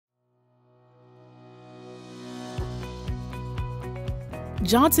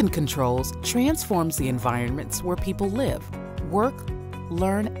Johnson Controls transforms the environments where people live, work,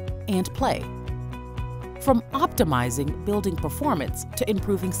 learn, and play. From optimizing building performance to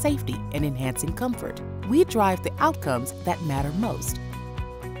improving safety and enhancing comfort, we drive the outcomes that matter most.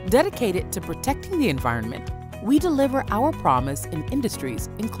 Dedicated to protecting the environment, we deliver our promise in industries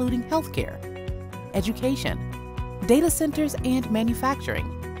including healthcare, education, data centers, and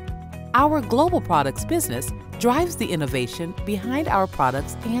manufacturing. Our global products business drives the innovation behind our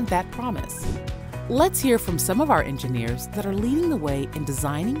products and that promise. Let's hear from some of our engineers that are leading the way in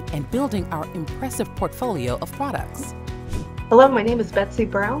designing and building our impressive portfolio of products. Hello, my name is Betsy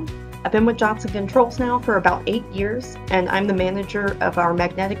Brown. I've been with Johnson Controls now for about 8 years, and I'm the manager of our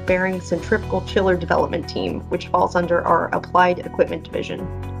magnetic bearing centrifugal chiller development team, which falls under our applied equipment division.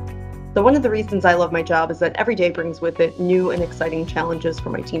 So one of the reasons I love my job is that every day brings with it new and exciting challenges for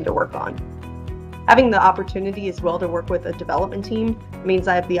my team to work on. Having the opportunity as well to work with a development team means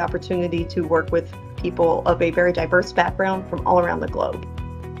I have the opportunity to work with people of a very diverse background from all around the globe.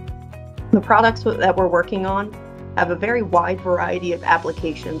 The products that we're working on have a very wide variety of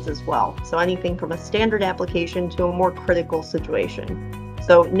applications as well. So anything from a standard application to a more critical situation.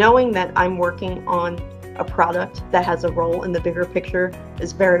 So knowing that I'm working on a product that has a role in the bigger picture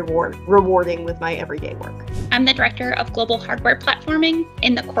is very rewarding with my everyday work. I'm the Director of Global Hardware Platforming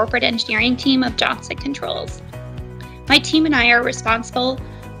in the Corporate Engineering team of Johnson Controls. My team and I are responsible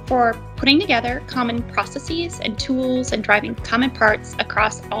for putting together common processes and tools and driving common parts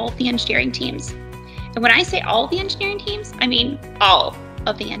across all of the engineering teams. And when I say all the engineering teams, I mean all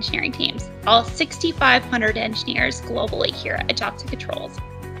of the engineering teams, all 6,500 engineers globally here at Johnson Controls.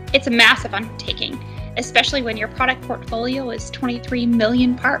 It's a massive undertaking, especially when your product portfolio is 23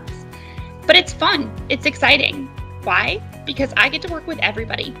 million parts. But it's fun, it's exciting. Why? Because I get to work with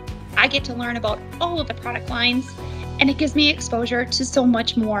everybody. I get to learn about all of the product lines, and it gives me exposure to so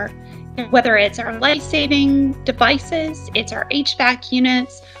much more. Whether it's our life-saving devices, it's our HVAC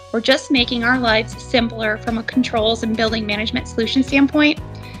units, or just making our lives simpler from a controls and building management solution standpoint,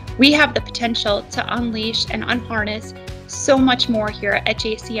 we have the potential to unleash and unharness so much more here at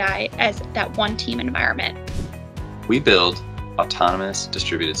JCI as that one team environment. We build autonomous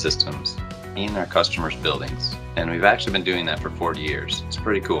distributed systems in our customers' buildings, and we've actually been doing that for 40 years. It's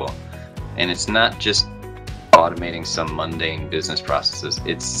pretty cool. And it's not just automating some mundane business processes,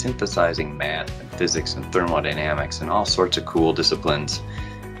 it's synthesizing math and physics and thermodynamics and all sorts of cool disciplines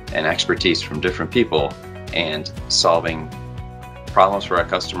and expertise from different people and solving problems for our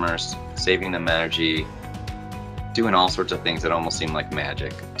customers, saving them energy, doing all sorts of things that almost seem like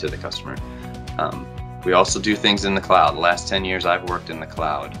magic to the customer. We also do things in the cloud. The last 10 years I've worked in the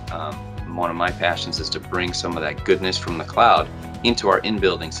cloud. One of my passions is to bring some of that goodness from the cloud into our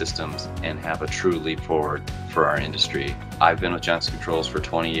in-building systems and have a true leap forward for our industry. I've been with Johnson Controls for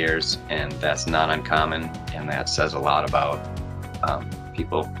 20 years, and that's not uncommon, and that says a lot about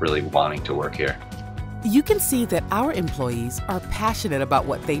people really wanting to work here. You can see that our employees are passionate about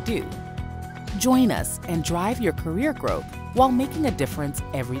what they do. Join us and drive your career growth while making a difference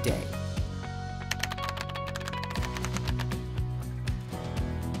every day.